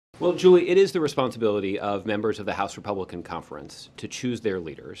Well, Julie, it is the responsibility of members of the House Republican Conference to choose their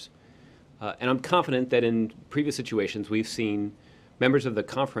leaders. And I'm confident that in previous situations we've seen members of the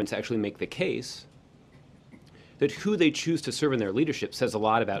conference actually make the case that who they choose to serve in their leadership says a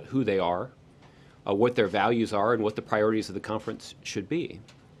lot about who they are, what their values are, and what the priorities of the conference should be.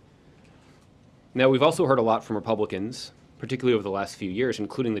 Now, we've also heard a lot from Republicans, particularly over the last few years,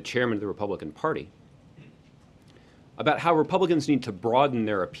 including the chairman of the Republican Party, about how Republicans need to broaden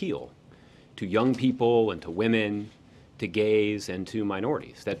their appeal to young people and to women, to gays and to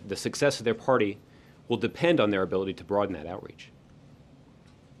minorities, that the success of their party will depend on their ability to broaden that outreach.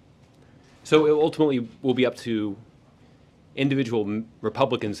 So it ultimately will be up to individual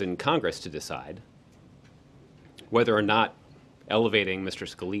Republicans in Congress to decide whether or not elevating Mr.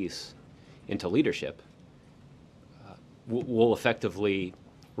 Scalise into leadership will effectively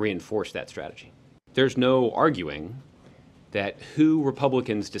reinforce that strategy. There's no arguing that who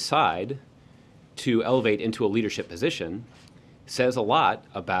Republicans decide to elevate into a leadership position says a lot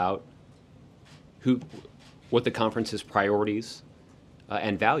about what the conference's priorities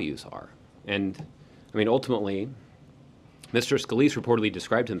and values are. And I mean, ultimately, Mr. Scalise reportedly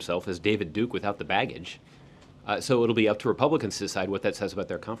described himself as David Duke without the baggage. So it'll be up to Republicans to decide what that says about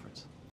their conference.